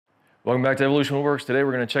Welcome back to Evolution Woodworks. Today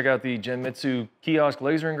we're going to check out the Genmitsu Kiosk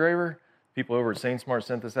Laser Engraver. People over at Sainsmart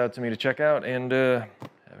sent this out to me to check out, and haven't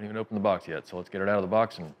even opened the box yet. So let's get it out of the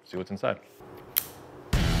box and see what's inside.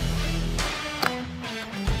 All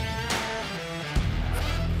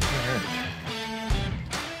right.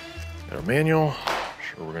 Got our manual.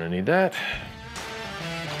 Sure, we're going to need that.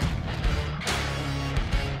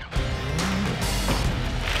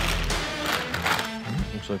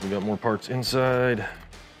 Looks like we got more parts inside.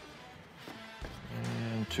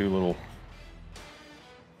 And two little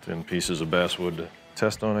thin pieces of basswood to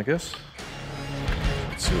test on, I guess.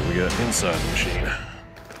 Let's see what we got inside the machine.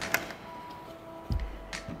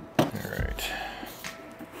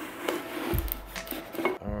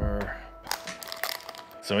 All right.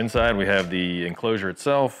 So inside we have the enclosure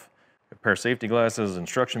itself, a pair of safety glasses,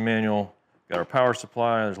 instruction manual, got our power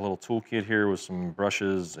supply. There's a little toolkit here with some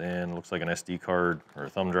brushes and it looks like an SD card or a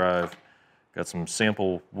thumb drive. Got some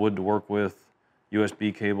sample wood to work with,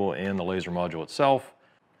 USB cable, and the laser module itself.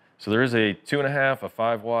 So there is a 2.5, a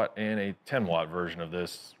 5 watt, and a 10 watt version of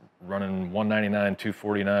this, running $199,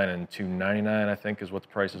 $249, and $299, I think is what the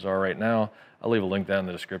prices are right now. I'll leave a link down in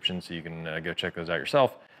the description so you can go check those out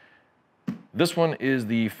yourself. This one is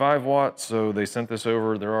the 5 watt, so they sent this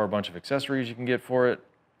over. There are a bunch of accessories you can get for it.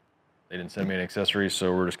 They didn't send me any accessories,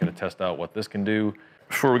 so we're just gonna test out what this can do.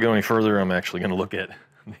 Before we go any further, I'm actually gonna look at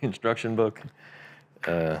the instruction book.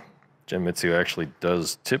 Genmitsu actually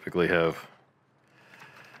does typically have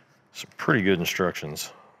some pretty good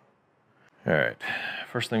instructions. All right,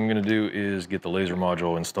 first thing I'm gonna do is get the laser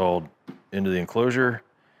module installed into the enclosure,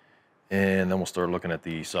 and then we'll start looking at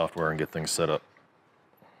the software and get things set up.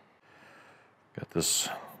 Got this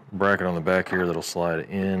bracket on the back here that'll slide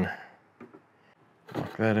in.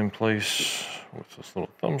 Lock that in place with this little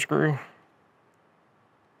thumb screw.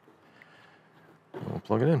 We'll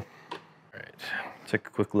plug it in. All right, take a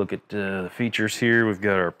quick look at the features here. We've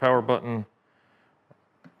got our power button,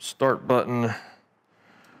 start button,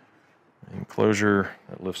 enclosure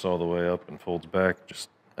that lifts all the way up and folds back just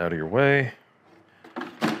out of your way.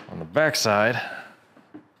 On the back side,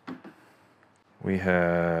 we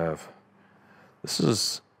have, this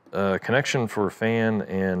is a connection for a fan,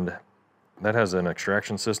 and that has an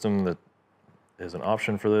extraction system that is an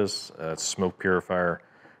option for this. It's a smoke purifier.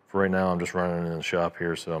 For right now, I'm just running it in the shop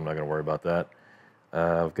here, so I'm not gonna worry about that.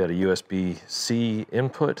 I've got a USB-C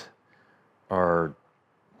input, our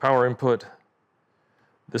power input.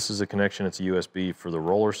 This is a connection, it's a USB for the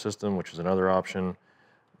roller system, which is another option.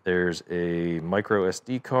 There's a micro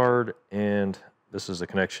SD card, and this is a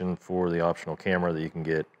connection for the optional camera that you can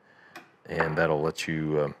get, and that'll let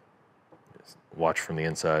you watch from the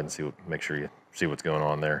inside and see make sure you see what's going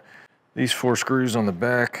on there. These 4 screws on the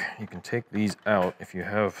back, you can take these out if you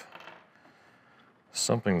have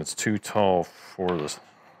something that's too tall for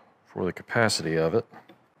the capacity of it.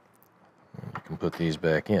 You can put these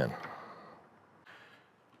back in.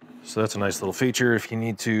 So that's a nice little feature. If you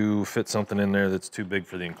need to fit something in there that's too big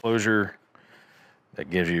for the enclosure, that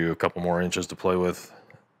gives you a couple more inches to play with.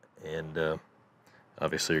 And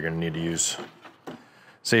obviously you're gonna need to use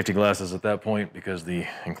safety glasses at that point because the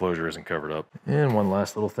enclosure isn't covered up. And one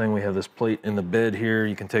last little thing, we have this plate in the bed here.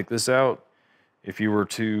 You can take this out. If you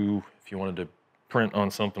wanted to print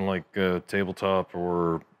on something like a tabletop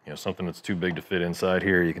or something that's too big to fit inside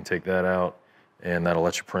here, you can take that out and that'll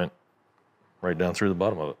let you print right down through the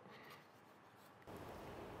bottom of it.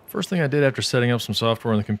 First thing I did after setting up some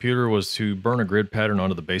software on the computer was to burn a grid pattern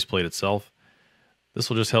onto the base plate itself. This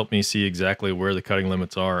will just help me see exactly where the cutting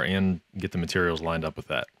limits are and get the materials lined up with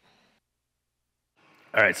that.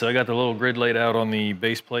 All right, so I got the little grid laid out on the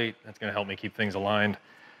base plate. That's gonna help me keep things aligned.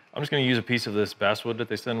 I'm just gonna use a piece of this basswood that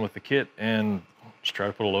they send with the kit and just try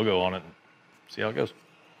to put a logo on it and see how it goes.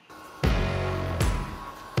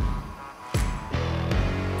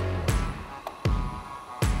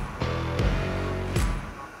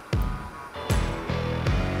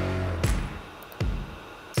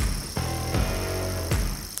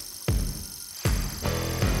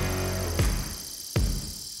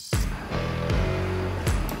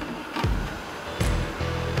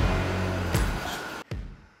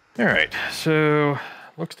 All right, so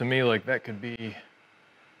looks to me like that could be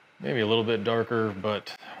maybe a little bit darker,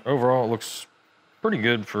 but overall it looks pretty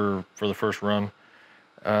good for the first run.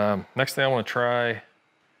 Next thing I want to try,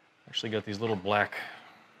 actually got these little black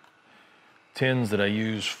tins that I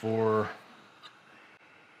use for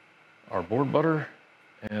our board butter,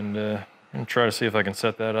 and I'm gonna try to see if I can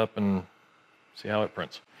set that up and see how it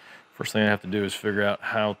prints. First thing I have to do is figure out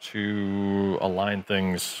how to align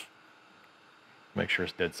things, make sure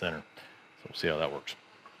it's dead center. So we'll see how that works.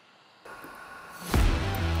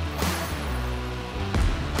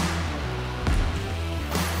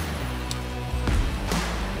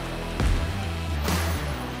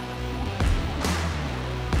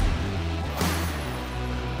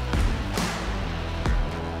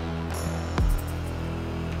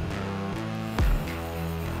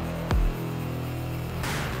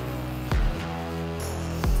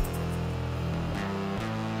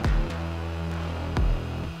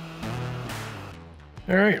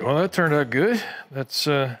 All right, well, that turned out good. That's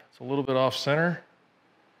it's a little bit off center.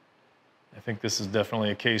 I think this is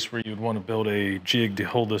definitely a case where you'd want to build a jig to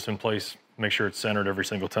hold this in place, make sure it's centered every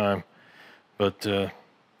single time. But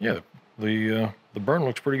yeah, the burn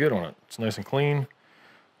looks pretty good on it. It's nice and clean.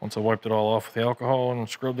 Once I wiped it all off with the alcohol and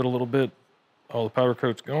scrubbed it a little bit, all the powder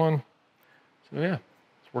coat's gone. So yeah,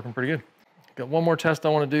 it's working pretty good. Got one more test I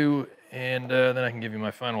want to do, and then I can give you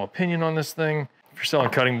my final opinion on this thing. If you're selling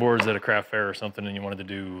cutting boards at a craft fair or something and you wanted to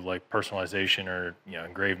do like personalization or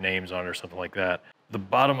engrave names on it or something like that, the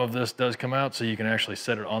bottom of this does come out so you can actually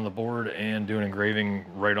set it on the board and do an engraving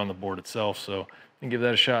right on the board itself. So you can give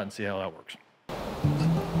that a shot and see how that works.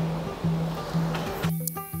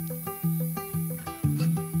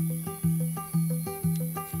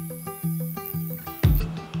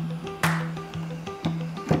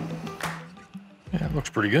 Yeah, it looks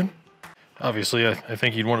pretty good. Obviously, I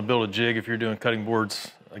think you'd want to build a jig if you're doing cutting boards,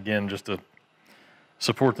 again, just to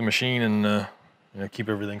support the machine and keep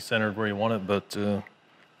everything centered where you want it, but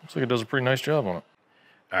looks like it does a pretty nice job on it.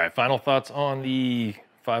 All right, final thoughts on the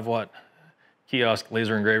 5-watt kiosk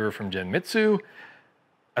laser engraver from Genmitsu.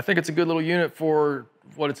 I think it's a good little unit for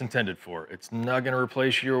what it's intended for. It's not going to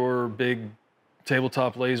replace your big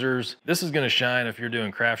tabletop lasers. This is going to shine if you're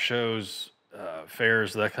doing craft shows,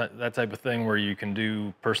 fairs, that type of thing, where you can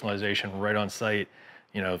do personalization right on site.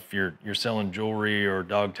 If you're selling jewelry or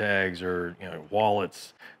dog tags or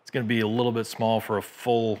wallets, it's going to be a little bit small for a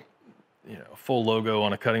full logo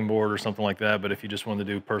on a cutting board or something like that. But if you just want to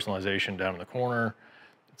do personalization down in the corner,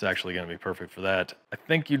 it's actually going to be perfect for that. I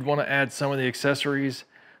think you'd want to add some of the accessories.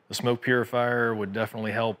 The smoke purifier would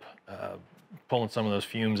definitely help pulling some of those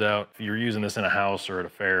fumes out. If you're using this in a house or at a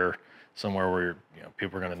fair somewhere where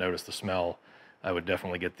people are going to notice the smell, I would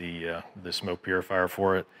definitely get the smoke purifier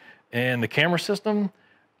for it. And the camera system,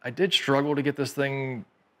 I did struggle to get this thing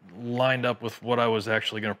lined up with what I was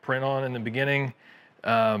actually going to print on in the beginning.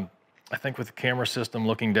 I think with the camera system,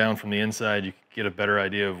 looking down from the inside, you could get a better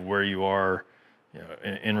idea of where you are,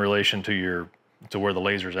 in relation to where the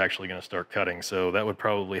laser is actually going to start cutting. So that would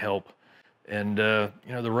probably help. And the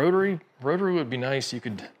rotary would be nice. You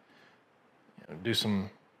could do some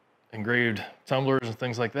engraved tumblers and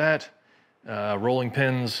things like that. Rolling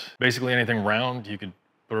pins, basically anything round, you could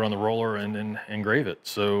put it on the roller and engrave it.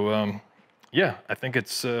 So yeah, I think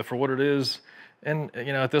it's for what it is. And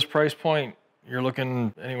at this price point, you're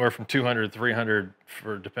looking anywhere from 200 to 300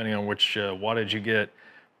 for depending on which wattage you get.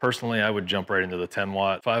 Personally, I would jump right into the 10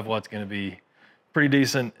 watt. 5 watt's going to be pretty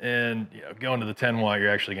decent, and going to the 10 watt, you're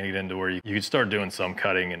actually going to get into where you could start doing some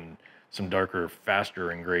cutting and some darker,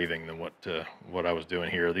 faster engraving than what I was doing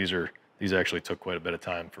here. These actually took quite a bit of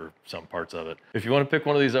time for some parts of it. If you want to pick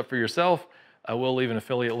one of these up for yourself, I will leave an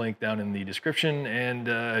affiliate link down in the description, and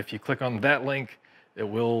if you click on that link, it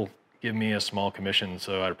will give me a small commission,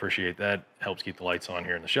 so I'd appreciate that. Helps keep the lights on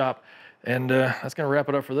here in the shop. And that's going to wrap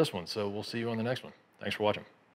it up for this one, so we'll see you on the next one. Thanks for watching.